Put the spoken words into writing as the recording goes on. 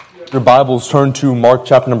Your Bibles turn to Mark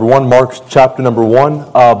chapter number 1. Mark chapter number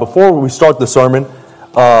 1. Before we start the sermon,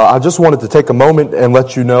 I just wanted to take a moment and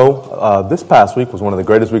let you know this past week was one of the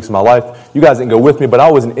greatest weeks of my life. You guys didn't go with me, but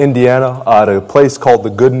I was in Indiana at a place called the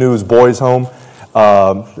Good News Boys Home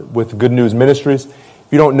with Good News Ministries. If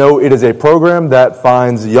you don't know, it is a program that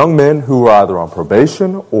finds young men who are either on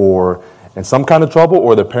probation or in some kind of trouble,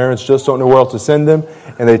 or their parents just don't know where else to send them.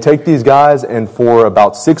 And they take these guys, and for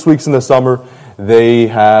about 6 weeks in the summer, they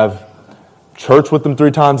have church with them 3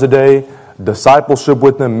 times a day, discipleship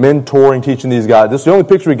with them, mentoring, teaching these guys. This is the only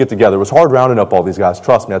picture we get together. It was hard rounding up all these guys.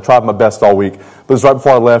 Trust me, I tried my best all week. But it was right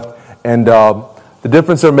before I left. And the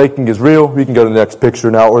difference they're making is real. We can go to the next picture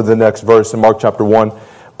now, or the next verse in Mark chapter 1.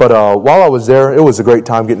 But while I was there, it was a great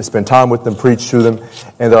time getting to spend time with them, preach to them.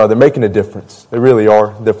 And they're making a difference. They really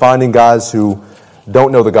are. They're finding guys who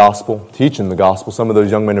don't know the gospel, teaching the gospel. Some of those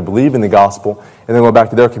young men are believing the gospel, and then going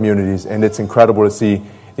back to their communities. And it's incredible to see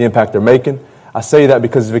the impact they're making. I say that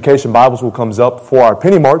because Vacation Bible School comes up for our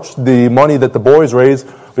Penny March. The money that the boys raise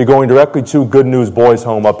will be going directly to Good News Boys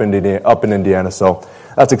Home up in Indiana. So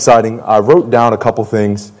that's exciting. I wrote down a couple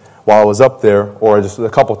things while I was up there, or just a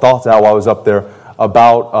couple thoughts out while I was up there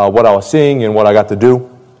about what I was seeing and what I got to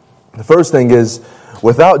do. The first thing is,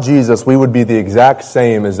 without Jesus, we would be the exact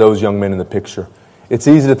same as those young men in the picture. It's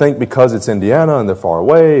easy to think because it's Indiana and they're far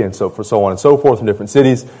away and so on and so forth in different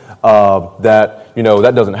cities that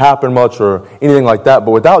that doesn't happen much or anything like that.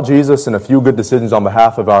 But without Jesus and a few good decisions on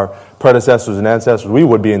behalf of our predecessors and ancestors, we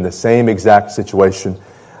would be in the same exact situation.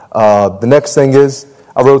 The next thing is,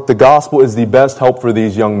 I wrote, the gospel is the best help for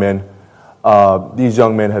these young men. These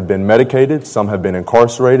young men have been medicated. Some have been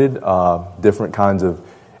incarcerated, different kinds of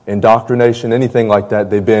indoctrination, anything like that.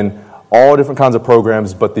 They've been all different kinds of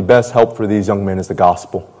programs, but the best help for these young men is the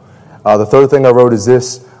gospel. The third thing I wrote is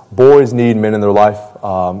this: boys need men in their life.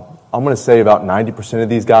 I'm going to say about 90% of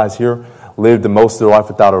these guys here lived most of their life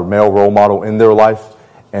without a male role model in their life,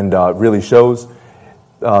 and it really shows.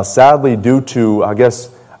 Sadly, due to, I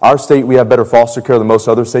guess, our state, we have better foster care than most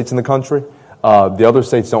other states in the country. The other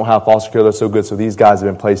states don't have foster care that's so good, so these guys have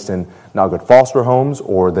been placed in not good foster homes,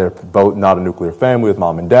 or they're both not a nuclear family with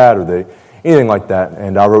mom and dad, or anything like that.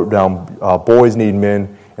 And I wrote down, boys need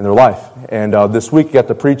men in their life. And this week I got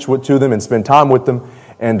to preach to them and spend time with them.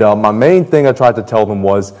 And my main thing I tried to tell them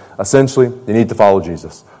was, essentially, they need to follow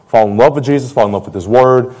Jesus. Fall in love with Jesus, fall in love with His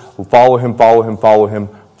Word, follow Him,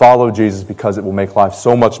 follow Jesus, because it will make life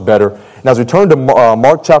so much better. And as we turn to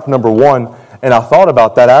Mark chapter number 1, and I thought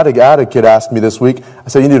about that, Attic kid asked me this week, I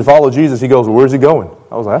said, you need to follow Jesus. He goes, well, where's he going?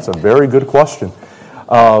 I was like, that's a very good question.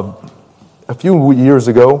 A few years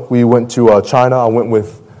ago, we went to China. I went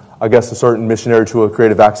with, I guess, a certain missionary to a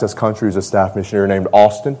creative access country. He was a staff missionary named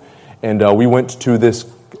Austin. And we went to this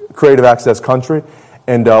creative access country.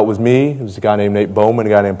 And it was me, it was a guy named Nate Bowman, a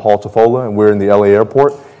guy named Paul Tofola, and we're in the LA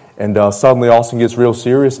airport. And suddenly Austin gets real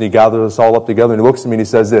serious, and he gathers us all up together, and he looks at me and he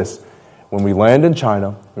says this: when we land in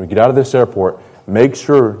China, when we get out of this airport, make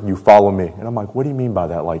sure you follow me. And I'm like, what do you mean by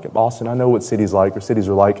that? Like, Austin, I know what cities like, or cities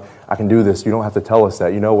are like. I can do this. You don't have to tell us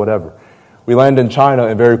that. Whatever. We landed in China,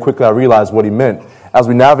 and very quickly I realized what he meant. As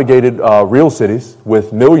we navigated real cities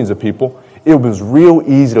with millions of people, it was real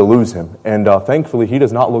easy to lose him. And thankfully, he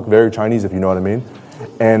does not look very Chinese, if you know what I mean.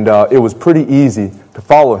 And it was pretty easy to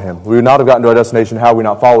follow him. We would not have gotten to our destination had we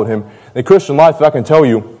not followed him. In Christian life, I can tell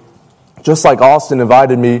you, just like Austin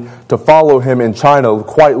invited me to follow him in China,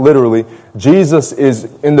 quite literally, Jesus is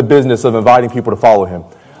in the business of inviting people to follow Him.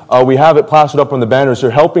 We have it plastered up on the banners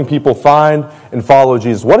here, helping people find and follow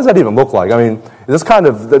Jesus. What does that even look like? I mean,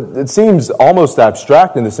 it seems almost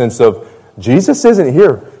abstract in the sense of, Jesus isn't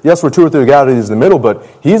here. Yes, we're 2 or 3 gathered in the middle, but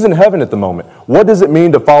He's in heaven at the moment. What does it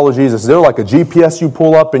mean to follow Jesus? Is there like a GPS you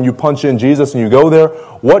pull up and you punch in Jesus and you go there?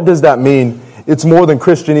 What does that mean? It's more than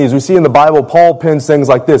Christianese. We see in the Bible, Paul pens things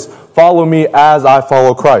like this: follow me as I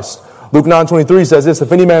follow Christ. Luke 9:23 says this: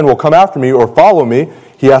 if any man will come after me or follow me,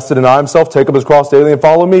 he has to deny himself, take up his cross daily, and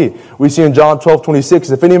follow me. We see in John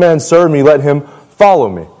 12:26, if any man serve me, let him follow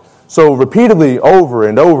me. So repeatedly, over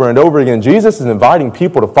and over and over again, Jesus is inviting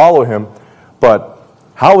people to follow Him. But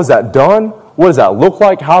how is that done? What does that look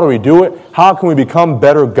like? How do we do it? How can we become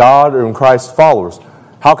better God and Christ followers?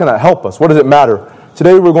 How can that help us? What does it matter?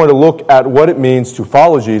 Today we're going to look at what it means to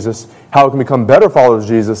follow Jesus, how we can become better followers of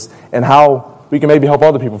Jesus, and how we can maybe help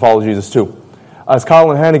other people follow Jesus too. As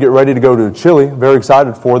Kyle and Hannah get ready to go to Chile, very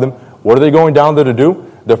excited for them. What are they going down there to do?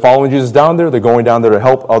 They're following Jesus down there. They're going down there to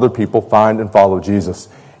help other people find and follow Jesus.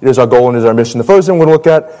 It is our goal and it is our mission. The first thing we're going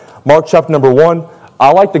to look at, Mark chapter number 1.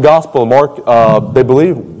 I like the gospel of Mark. They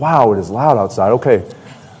believe, wow, it is loud outside. Okay,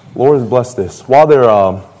 Lord has blessed this. While they're,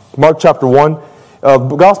 Mark chapter 1, The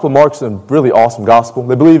Gospel of Mark's a really awesome gospel.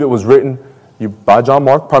 They believe it was written by John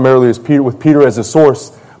Mark, primarily as Peter, with Peter as a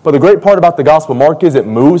source. But the great part about the Gospel of Mark is it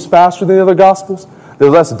moves faster than the other Gospels.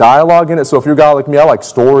 There's less dialogue in it. So if you're a guy like me, I like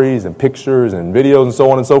stories and pictures and videos and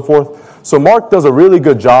so on and so forth. So Mark does a really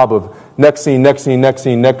good job of next scene, next scene, next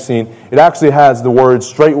scene, next scene. It actually has the words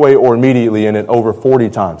straightway or immediately in it over 40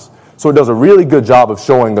 times. So it does a really good job of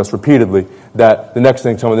showing us repeatedly that the next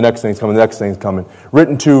thing's coming, the next thing's coming, the next thing's coming.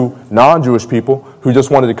 Written to non-Jewish people who just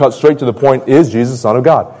wanted to cut straight to the point, is Jesus the Son of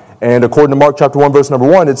God? And according to Mark chapter 1, verse number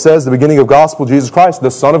 1, it says, the beginning of gospel, Jesus Christ,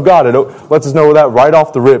 the Son of God. It lets us know that right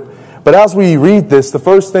off the rip. But as we read this, the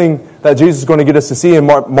first thing that Jesus is going to get us to see in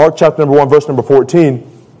Mark chapter number 1, verse number 14,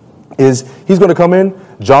 is he's going to come in.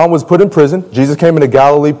 John was put in prison. Jesus came into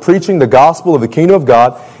Galilee preaching the gospel of the kingdom of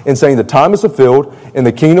God and saying the time is fulfilled and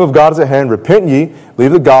the kingdom of God is at hand. Repent ye,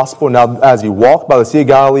 believe the gospel. Now as he walked by the Sea of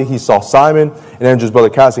Galilee, he saw Simon and Andrew's brother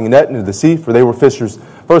casting a net into the sea, for they were fishers.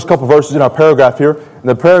 First couple verses in our paragraph here. In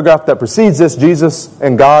the paragraph that precedes this, Jesus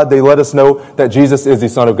and God, they let us know that Jesus is the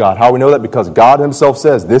Son of God. How we know that? Because God himself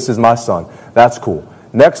says, this is my Son. That's cool.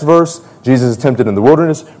 Next verse, Jesus is tempted in the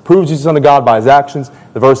wilderness, proves he's the Son of God by his actions.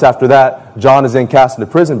 The verse after that, John is then cast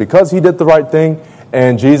into prison because he did the right thing.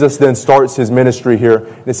 And Jesus then starts his ministry here.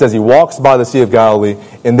 And it says he walks by the Sea of Galilee,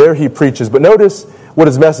 and there he preaches. But notice what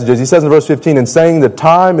his message is. He says in verse 15, and saying the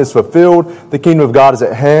time is fulfilled, the kingdom of God is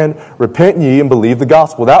at hand, repent ye and believe the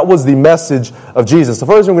gospel. That was the message of Jesus. The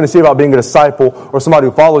first thing we're going to see about being a disciple or somebody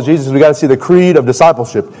who follows Jesus is we got to see the creed of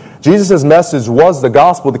discipleship. Jesus' message was the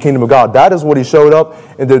gospel of the kingdom of God. That is what he showed up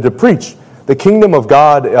and did to preach. The kingdom of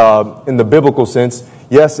God in the biblical sense,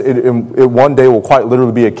 yes, it one day will quite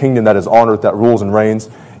literally be a kingdom that is on earth, that rules and reigns.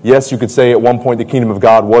 Yes, you could say at one point the kingdom of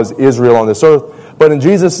God was Israel on this earth. But when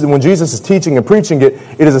Jesus is teaching and preaching it,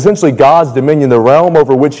 it is essentially God's dominion, the realm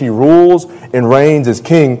over which he rules and reigns as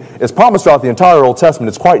king. It's promised throughout the entire Old Testament.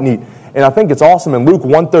 It's quite neat. And I think it's awesome in Luke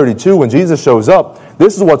 1:32 when Jesus shows up,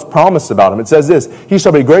 this is what's promised about him. It says this, he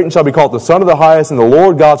shall be great and shall be called the Son of the Highest, and the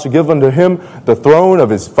Lord God shall give unto him the throne of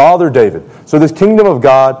his father David. So this kingdom of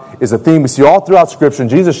God is a theme we see all throughout Scripture.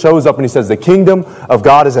 And Jesus shows up and he says the kingdom of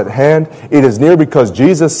God is at hand. It is near because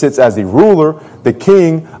Jesus sits as the ruler, the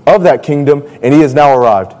king of that kingdom, and he has now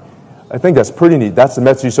arrived. I think that's pretty neat. That's the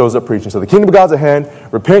message he shows up preaching. So the kingdom of God's at hand.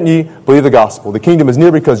 Repent ye, believe the gospel. The kingdom is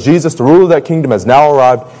near because Jesus, the ruler of that kingdom, has now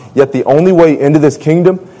arrived. Yet the only way into this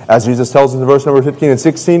kingdom, as Jesus tells us in verse number 15 and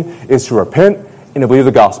 16, is to repent and to believe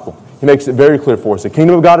the gospel. He makes it very clear for us. The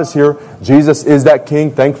kingdom of God is here. Jesus is that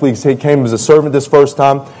king. Thankfully, he came as a servant this first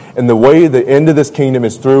time. And the way the end of this kingdom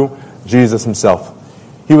is through Jesus himself.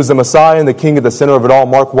 He was the Messiah and the king at the center of it all.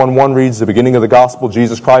 Mark 1:1 reads the beginning of the gospel,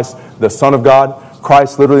 Jesus Christ, the Son of God.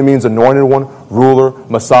 Christ literally means anointed one, ruler,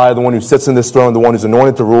 Messiah, the one who sits in this throne, the one who's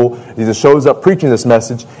anointed to rule. Jesus shows up preaching this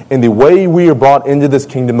message. And the way we are brought into this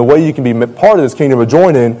kingdom, the way you can be part of this kingdom or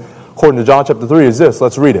join in, according to John chapter 3, is this.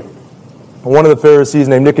 Let's read it. One of the Pharisees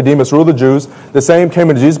named Nicodemus, ruler of the Jews, the same came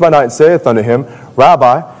unto Jesus by night and saith unto him,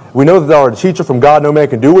 Rabbi, we know that thou art a teacher from God. No man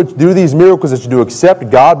can do these miracles that you do except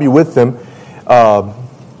God be with them.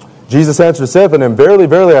 Jesus answered and said unto him, Verily,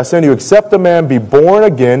 verily, I say unto you, except a man be born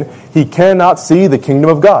again, he cannot see the kingdom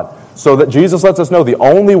of God. So that Jesus lets us know the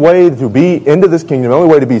only way to be into this kingdom, the only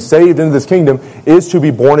way to be saved into this kingdom is to be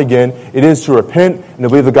born again. It is to repent and to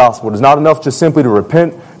believe the gospel. It is not enough just simply to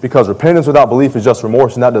repent, because repentance without belief is just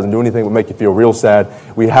remorse, and that doesn't do anything but make you feel real sad.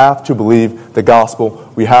 We have to believe the gospel.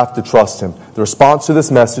 We have to trust him. The response to this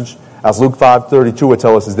message, as Luke 5:32 would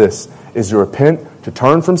tell us, is this, is to repent, to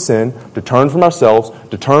turn from sin, to turn from ourselves,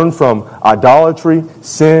 to turn from idolatry,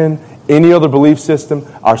 sin, any other belief system,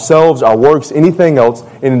 ourselves, our works, anything else,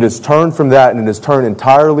 and it is turned from that, and it is turned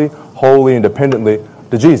entirely, wholly, independently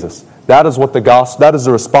to Jesus. That is what the gospel, that is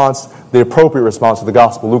the response, the appropriate response to the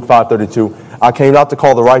gospel. Luke 5:32, I came not to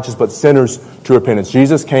call the righteous, but sinners to repentance.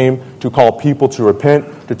 Jesus came to call people to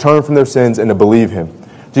repent, to turn from their sins, and to believe him.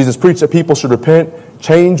 Jesus preached that people should repent,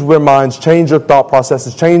 change their minds, change their thought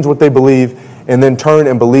processes, change what they believe, and then turn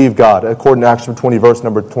and believe God, according to Acts 20, verse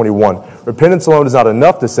number 21. Repentance alone is not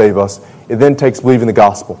enough to save us. It then takes believing the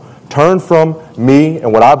gospel. Turn from me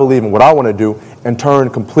and what I believe and what I want to do, and turn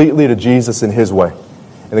completely to Jesus and his way.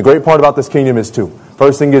 And the great part about this kingdom is two.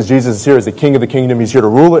 First thing is Jesus is here as the king of the kingdom. He's here to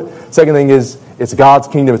rule it. Second thing is it's God's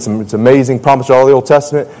kingdom. It's amazing. Promised all the Old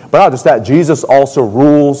Testament. But not just that. Jesus also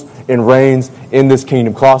rules and reigns in this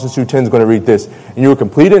kingdom. Colossians 2:10 is going to read this. And you are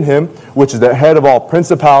complete in him, which is the head of all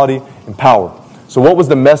principality and power. So what was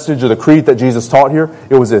the message or the creed that Jesus taught here?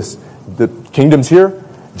 It was this. The kingdom's here.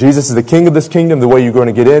 Jesus is the king of this kingdom. The way you're going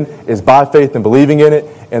to get in is by faith and believing in it.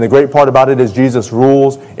 And the great part about it is Jesus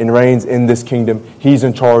rules and reigns in this kingdom. He's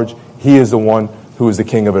in charge. He is the one who is the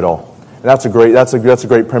king of it all. And that's a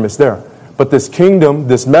great premise there. But this kingdom,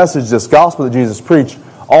 this message, this gospel that Jesus preached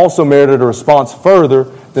also merited a response further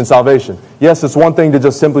than salvation. Yes, it's one thing to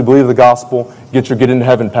just simply believe the gospel, get into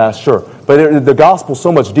heaven pass, sure. But the gospel's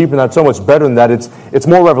so much deeper than that, so much better than that. It's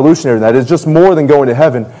more revolutionary than that. It's just more than going to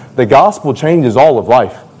heaven. The gospel changes all of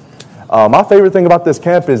life. My favorite thing about this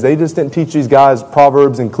camp is they just didn't teach these guys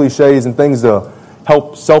proverbs and cliches and things to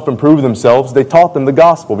help self-improve themselves. They taught them the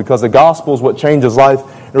gospel, because the gospel is what changes life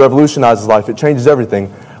and revolutionizes life. It changes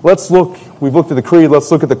everything. We've looked at the creed, let's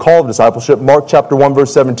look at the call of discipleship. Mark chapter 1,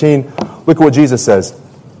 verse 17. Look at what Jesus says.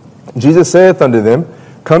 Jesus saith unto them,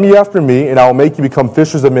 Come ye after me, and I will make you become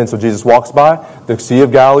fishers of men. So Jesus walks by the Sea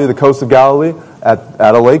of Galilee, the coast of Galilee, at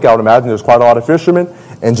a lake. I would imagine there's quite a lot of fishermen.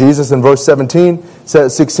 And Jesus in verse 16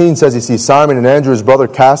 says he sees Simon and Andrew, his brother,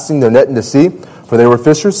 casting their net into sea, for they were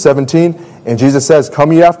fishers. 17. And Jesus says,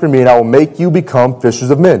 Come ye after me, and I will make you become fishers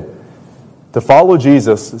of men. To follow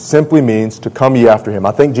Jesus simply means to come ye after him.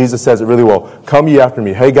 I think Jesus says it really well. Come ye after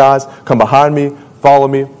me. Hey guys, come behind me, follow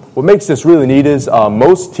me. What makes this really neat is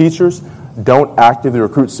most teachers don't actively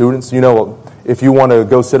recruit students. You know, if you want to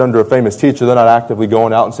go sit under a famous teacher, they're not actively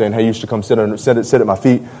going out and saying, hey, you should come sit at my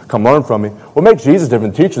feet, come learn from me. What makes Jesus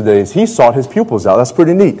different than teacher today is he sought his pupils out. That's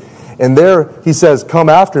pretty neat. And there he says, come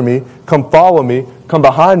after me, come follow me, come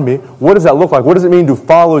behind me. What does that look like? What does it mean to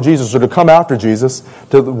follow Jesus or to come after Jesus?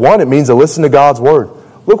 It means to listen to God's word.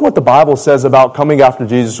 Look what the Bible says about coming after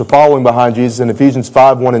Jesus or following behind Jesus in Ephesians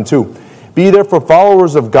 5, 1 and 2. Be therefore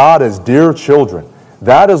followers of God as dear children.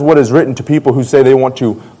 That is what is written to people who say they want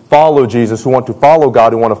to follow Jesus, who want to follow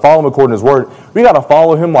God, who want to follow him according to his word. We got to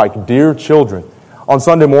follow him like dear children. On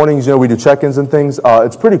Sunday mornings, we do check-ins and things.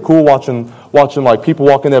 It's pretty cool watching like people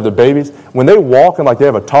walk in, they have their babies. When they walk and like they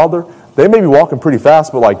have a toddler, they may be walking pretty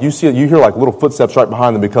fast, but like you hear like little footsteps right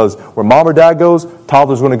behind them, because where mom or dad goes,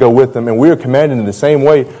 toddler's going to go with them, and we are commanded in the same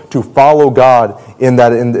way to follow God in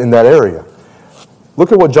that area.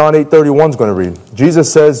 Look at what John 8:31 is going to read.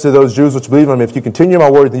 Jesus says to those Jews which believe in him, if you continue my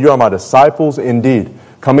word, then you are my disciples indeed.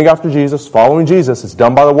 Coming after Jesus, following Jesus, it's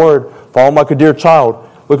done by the word. Follow him like a dear child.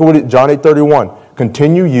 Look at John 8:31.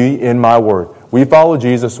 Continue ye in my word. We follow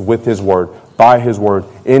Jesus with his word, by his word,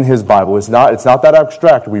 in his Bible. It's not that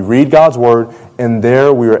abstract. We read God's word, and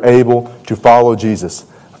there we are able to follow Jesus.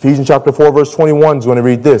 Ephesians chapter 4, verse 21 is going to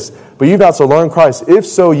read this. But ye have not so learned Christ, if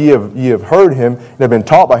so ye have heard him and have been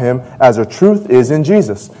taught by him, as the truth is in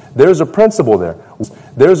Jesus. There's a principle there.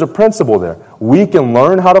 We can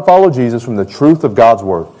learn how to follow Jesus from the truth of God's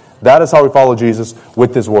word. That is how we follow Jesus,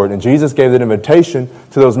 with his word. And Jesus gave that invitation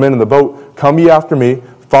to those men in the boat. Come ye after me,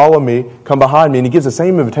 follow me, come behind me. And he gives the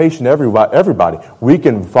same invitation to everybody. We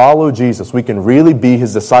can follow Jesus. We can really be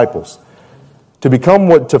his disciples.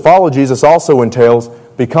 To follow Jesus also entails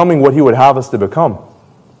becoming what he would have us to become.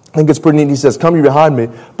 I think it's pretty neat. He says, come ye behind me.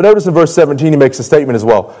 But notice in verse 17, he makes a statement as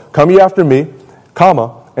well. Come ye after me,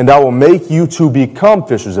 and I will make you to become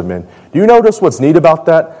fishers of men. Do you notice what's neat about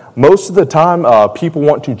that? Most of the time, people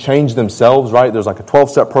want to change themselves, right? There's like a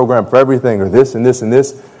 12-step program for everything, or this and this and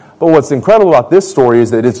this. But what's incredible about this story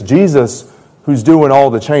is that it's Jesus who's doing all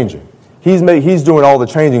the changing. He's doing all the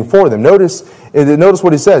changing for them. Notice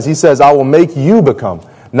what he says. He says, I will make you become.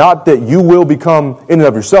 Not that you will become in and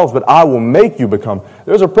of yourselves, but I will make you become.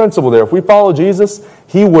 There's a principle there. If we follow Jesus,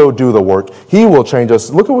 he will do the work. He will change us.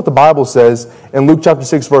 Look at what the Bible says in Luke chapter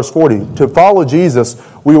 6, verse 40. To follow Jesus,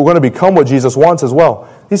 we are going to become what Jesus wants as well.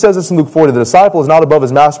 He says this in Luke 40, the disciple is not above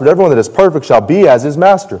his master, but everyone that is perfect shall be as his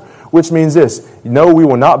master. Which means this, no, we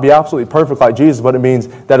will not be absolutely perfect like Jesus, but it means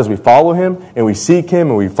that as we follow him and we seek him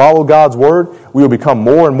and we follow God's word, we will become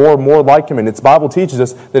more and more and more like him. And the Bible teaches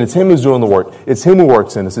us that it's him who's doing the work. It's him who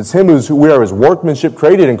works in us. It's him we are his workmanship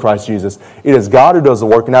created in Christ Jesus. It is God who does the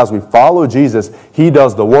work. And as we follow Jesus, he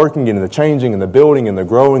does the working and the changing and the building and the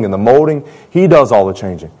growing and the molding. He does all the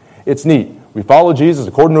changing. It's neat. We follow Jesus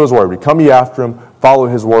according to his word. We come ye after him, follow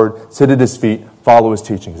his word, sit at his feet, follow his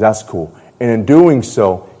teachings. That's cool. And in doing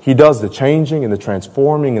so, he does the changing and the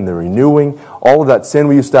transforming and the renewing. All of that sin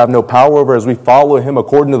we used to have no power over, as we follow him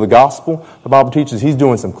according to the gospel. The Bible teaches he's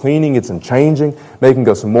doing some cleaning, it's some changing, making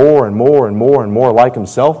us more and more and more and more like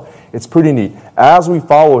himself. It's pretty neat. As we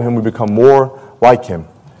follow him, we become more like him.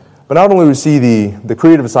 But not only do we see the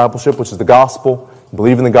creed of discipleship, which is the gospel,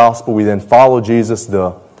 believe in the gospel, we then follow Jesus,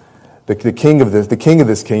 the king of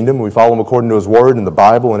this kingdom. We follow him according to his word and the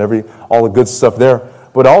Bible and all the good stuff there.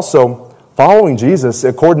 But also, following Jesus,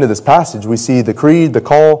 according to this passage, we see the creed, the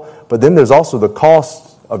call, but then there's also the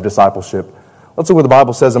cost of discipleship. Let's look what the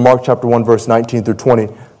Bible says in Mark chapter 1, verse 19 through 20.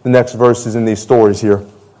 The next verse is in these stories here.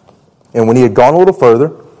 And when he had gone a little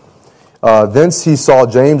further, thence he saw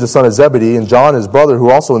James the son of Zebedee and John his brother, who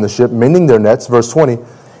also in the ship, mending their nets, verse 20.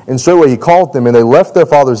 And straightway he called them, and they left their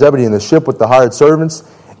father Zebedee in the ship with the hired servants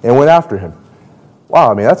and went after him.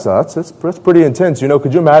 Wow, I mean, that's pretty intense.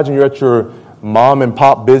 Could you imagine you're at your mom and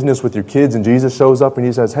pop business with your kids, and Jesus shows up and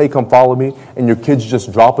he says, hey, come follow me, and your kids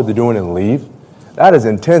just drop what they're doing and leave? That is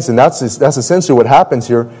intense, and that's essentially what happens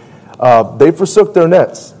here. They forsook their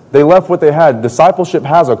nets. They left what they had. Discipleship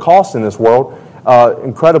has a cost in this world.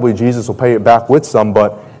 Incredibly, Jesus will pay it back with some,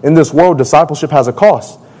 but in this world, discipleship has a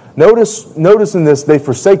cost. Notice in this, they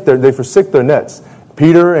forsake their nets.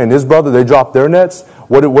 Peter and his brother, they dropped their nets.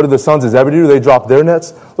 What did the sons of Zebedee do? They dropped their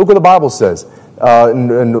nets. Look what the Bible says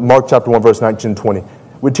in Mark chapter 1, verse 19 and 20.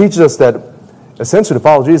 It teaches us that essentially to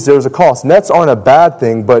follow Jesus, there's a cost. Nets aren't a bad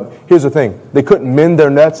thing, but here's the thing. They couldn't mend their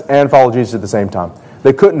nets and follow Jesus at the same time.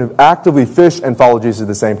 They couldn't actively fish and follow Jesus at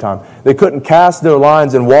the same time. They couldn't cast their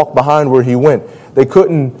lines and walk behind where he went. They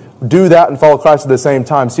couldn't do that and follow Christ at the same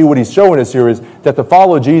time. See, what he's showing us here is that to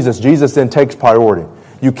follow Jesus, Jesus then takes priority.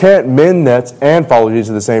 You can't mend nets and follow Jesus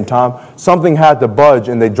at the same time. Something had to budge,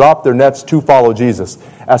 and they dropped their nets to follow Jesus.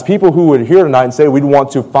 As people who would hear tonight and say we'd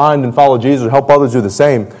want to find and follow Jesus or help others do the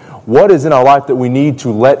same, what is in our life that we need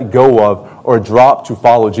to let go of or drop to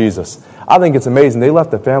follow Jesus? I think it's amazing. They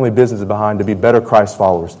left the family business behind to be better Christ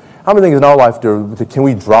followers. How many things in our life can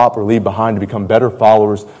we drop or leave behind to become better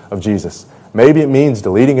followers of Jesus? Maybe it means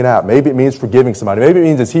deleting an app. Maybe it means forgiving somebody. Maybe it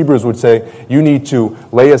means, as Hebrews would say, you need to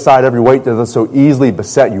lay aside every weight that does so easily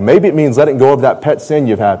beset you. Maybe it means letting go of that pet sin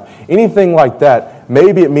you've had. Anything like that.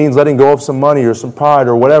 Maybe it means letting go of some money or some pride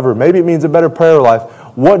or whatever. Maybe it means a better prayer life.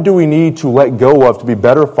 What do we need to let go of to be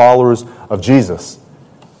better followers of Jesus?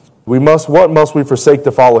 What must we forsake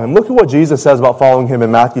to follow him? Look at what Jesus says about following him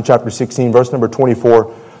in Matthew chapter 16, verse number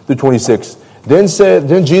 24 through 26. Then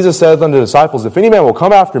Jesus said unto the disciples, if any man will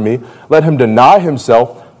come after me, let him deny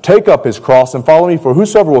himself, take up his cross, and follow me. For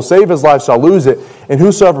whosoever will save his life shall lose it, and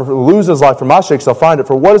whosoever will lose his life for my sake shall find it.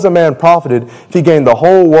 For what is a man profited if he gain the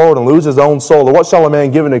whole world and lose his own soul? Or what shall a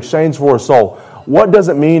man give in exchange for his soul? What does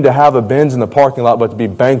it mean to have a Benz in the parking lot but to be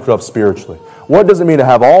bankrupt spiritually? What does it mean to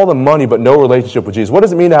have all the money but no relationship with Jesus? What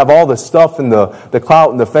does it mean to have all the stuff and the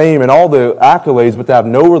clout and the fame and all the accolades but to have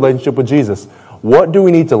no relationship with Jesus? What do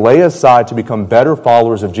we need to lay aside to become better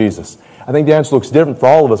followers of Jesus? I think the answer looks different for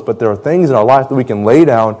all of us, but there are things in our life that we can lay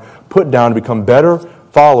down, put down to become better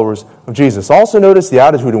followers of Jesus. Also notice the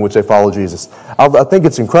attitude in which they follow Jesus. I think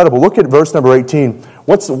it's incredible. Look at verse number 18.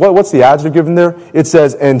 What's the adjective given there? It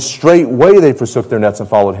says, and straightway they forsook their nets and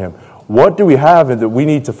followed him. What do we have that we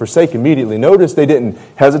need to forsake immediately? Notice they didn't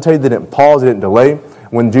hesitate, they didn't pause, they didn't delay.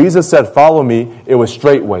 When Jesus said, follow me, it was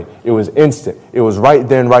straightway. It was instant. It was right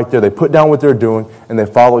then, right there. They put down what they're doing and they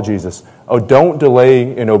followed Jesus. Oh, don't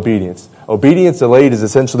delay in obedience. Obedience delayed is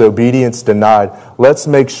essentially obedience denied. Let's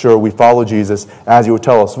make sure we follow Jesus as he would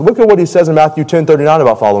tell us. Look at what he says in Matthew 10:39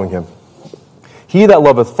 about following him. He that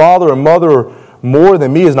loveth father or mother more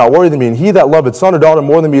than me is not worthy of me, and he that loveth son or daughter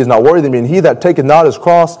more than me is not worthy of me, and he that taketh not his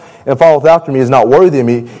cross and followeth after me is not worthy of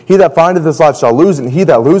me. He that findeth his life shall lose it, and he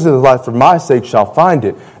that loseth his life for my sake shall find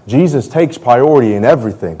it. Jesus takes priority in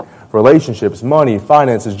everything. Relationships, money,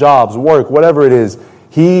 finances, jobs, work, whatever it is,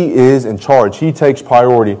 he is in charge. He takes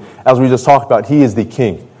priority. As we just talked about, he is the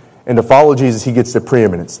king. And to follow Jesus, he gets the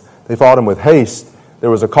preeminence. They followed him with haste. There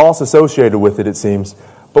was a cost associated with it, it seems.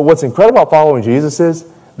 But what's incredible about following Jesus is,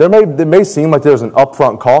 it may seem like there's an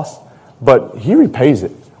upfront cost, but he repays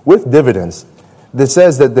it with dividends. It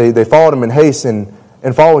says that they followed him in haste, and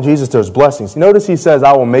following Jesus, there's blessings. Notice he says,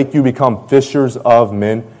 I will make you become fishers of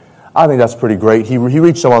men. I think that's pretty great. He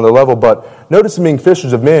reached them on their level, but notice him being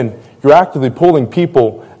fishers of men, you're actively pulling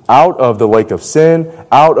people out of the lake of sin,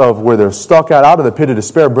 out of where they're stuck at, out of the pit of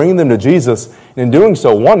despair, bringing them to Jesus. And in doing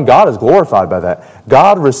so, one, God is glorified by that.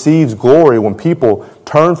 God receives glory when people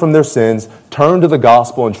turn from their sins, turn to the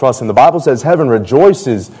gospel, and trust him. The Bible says heaven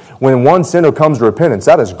rejoices when one sinner comes to repentance.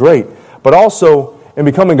 That is great. But also, in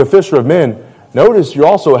becoming a fisher of men, notice you're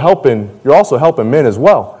also helping men as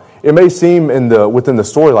well. It may seem within the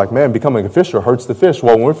story like, man, becoming a fisher hurts the fish.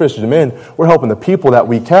 Well, when we're fishers of men, we're helping the people that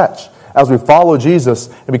we catch. As we follow Jesus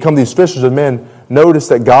and become these fishers of men, notice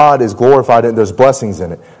that God is glorified and there's blessings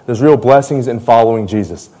in it. There's real blessings in following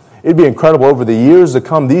Jesus. It'd be incredible over the years to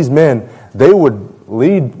come, these men, they would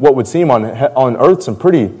lead what would seem on earth some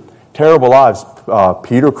pretty terrible lives.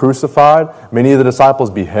 Peter crucified, many of the disciples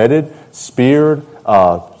beheaded, speared,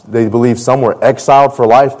 they believe some were exiled for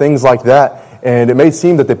life, things like that. And it may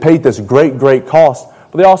seem that they paid this great, great cost.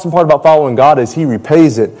 But the awesome part about following God is he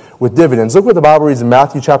repays it with dividends. Look what the Bible reads in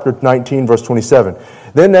Matthew chapter 19, verse 27.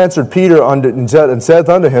 Then answered Peter and said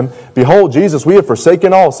unto him, Behold, Jesus, we have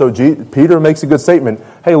forsaken all. So Peter makes a good statement.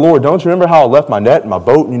 Hey, Lord, don't you remember how I left my net and my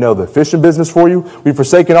boat and, the fishing business for you? We've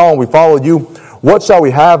forsaken all and we followed you. What shall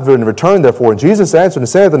we have in return, therefore? And Jesus answered and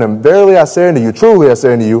said unto them, Verily I say unto you, truly I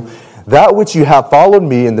say unto you, that which you have followed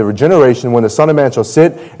me in the regeneration, when the Son of Man shall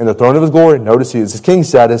sit in the throne of his glory. Notice he is his king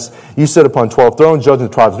status. You sit upon 12 thrones, judging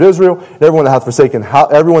the tribes of Israel. And everyone that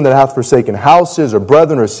hath forsaken houses, or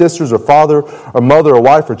brethren, or sisters, or father, or mother, or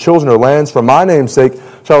wife, or children, or lands, for my name's sake,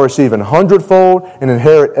 shall receive 100-fold and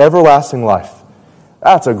inherit everlasting life.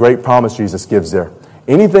 That's a great promise Jesus gives there.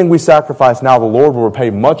 Anything we sacrifice now, the Lord will repay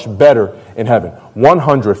much better in heaven.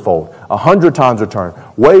 100-fold, 100 times return.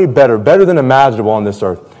 Way better, better than imaginable on this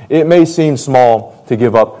earth. It may seem small to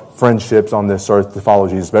give up friendships on this earth to follow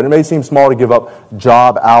Jesus better. It may seem small to give up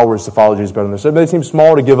job hours to follow Jesus better on this earth. It may seem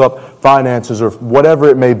small to give up finances or whatever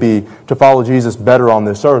it may be to follow Jesus better on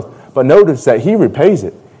this earth. But notice that He repays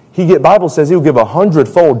it. Bible says He'll give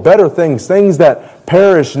 100-fold better things that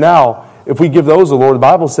perish now. If we give those to the Lord, the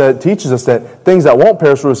Bible teaches us that things that won't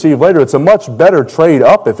perish will receive later. It's a much better trade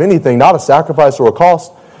up, if anything, not a sacrifice or a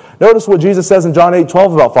cost. Notice what Jesus says in John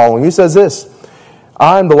 8:12 about following. He says this,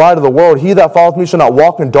 I am the light of the world. He that followeth me shall not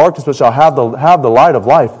walk in darkness, but shall have the light of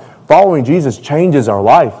life. Following Jesus changes our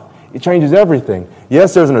life. It changes everything.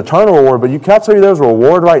 Yes, there's an eternal reward, but can I tell you there's a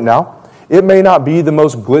reward right now? It may not be the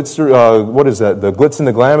most glitz, the glitz and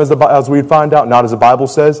the glam as we'd find out, not as the Bible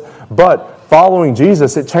says, but following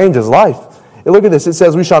Jesus, it changes life. And look at this. It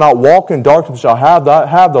says we shall not walk in darkness, but shall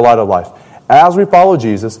have the light of life. As we follow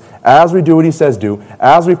Jesus, as we do what He says do,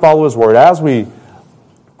 as we follow His word, as we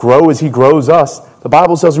grow as He grows us, the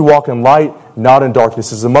Bible says we walk in light, not in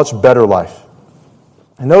darkness. This is a much better life.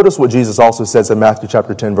 And notice what Jesus also says in Matthew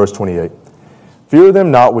chapter 10, verse 28. Fear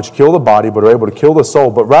them not which kill the body, but are able to kill the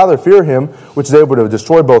soul, but rather fear Him which is able to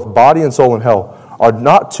destroy both body and soul in hell. Are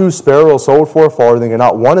not 2 sparrows sold for a farthing, and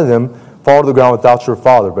not one of them fall to the ground without your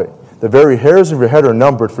Father? But the very hairs of your head are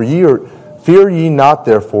numbered. Fear ye not,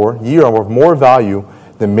 therefore, ye are of more value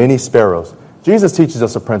than many sparrows. Jesus teaches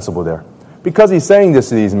us a principle there. Because He's saying this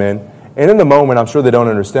to these men, and in the moment, I'm sure they don't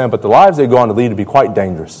understand, but the lives they go on to lead to be quite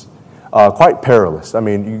dangerous, quite perilous. I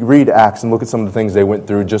mean, you read Acts and look at some of the things they went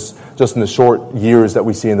through just in the short years that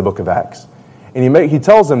we see in the book of Acts. And He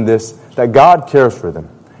tells them this, that God cares for them.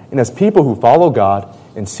 And as people who follow God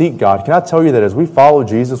and seek God, can I tell you that as we follow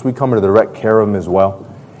Jesus, we come into the direct care of Him as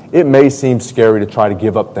well? It may seem scary to try to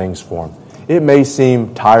give up things for Him. It may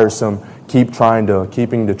seem tiresome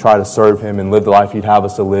keeping to try to serve Him and live the life He'd have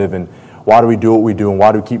us to live, and why do we do what we do, and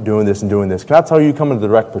why do we keep doing this and doing this? Can I tell you come into the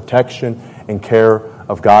direct protection and care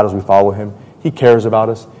of God as we follow Him? He cares about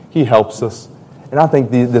us. He helps us. And I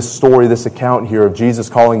think this story, this account here of Jesus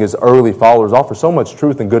calling His early followers offers so much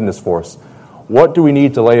truth and goodness for us. What do we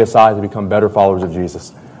need to lay aside to become better followers of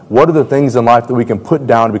Jesus? What are the things in life that we can put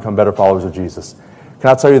down to become better followers of Jesus?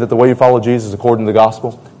 Can I tell you that the way you follow Jesus is according to the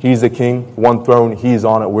gospel? He's the King, one throne, He's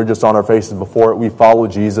on it. We're just on our faces before it. We follow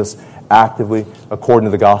Jesus actively according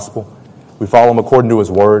to the gospel. We follow Him according to His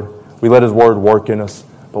word. We let His word work in us.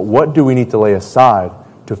 But what do we need to lay aside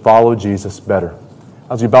to follow Jesus better?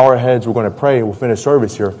 As we bow our heads, we're going to pray and we'll finish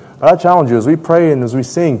service here. But I challenge you, as we pray and as we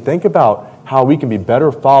sing, think about how we can be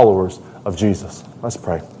better followers of Jesus. Let's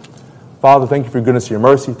pray. Father, thank You for your goodness and Your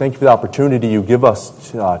mercy. Thank You for the opportunity You give us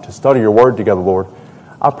to study Your word together, Lord.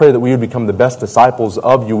 I pray that we would become the best disciples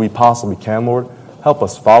of You we possibly can, Lord. Help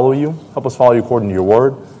us follow You. Help us follow You according to Your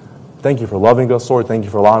word. Thank You for loving us, Lord. Thank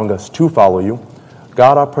You for allowing us to follow You.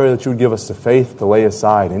 God, I pray that You would give us the faith to lay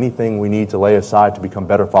aside anything we need to lay aside to become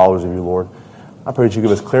better followers of You, Lord. I pray that You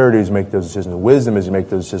give us clarity as you make those decisions, wisdom as You make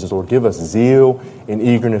those decisions, Lord. Give us zeal and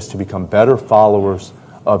eagerness to become better followers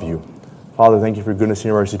of You. Father, thank You for your goodness and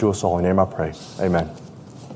Your mercy to us all. In Your name I pray. Amen.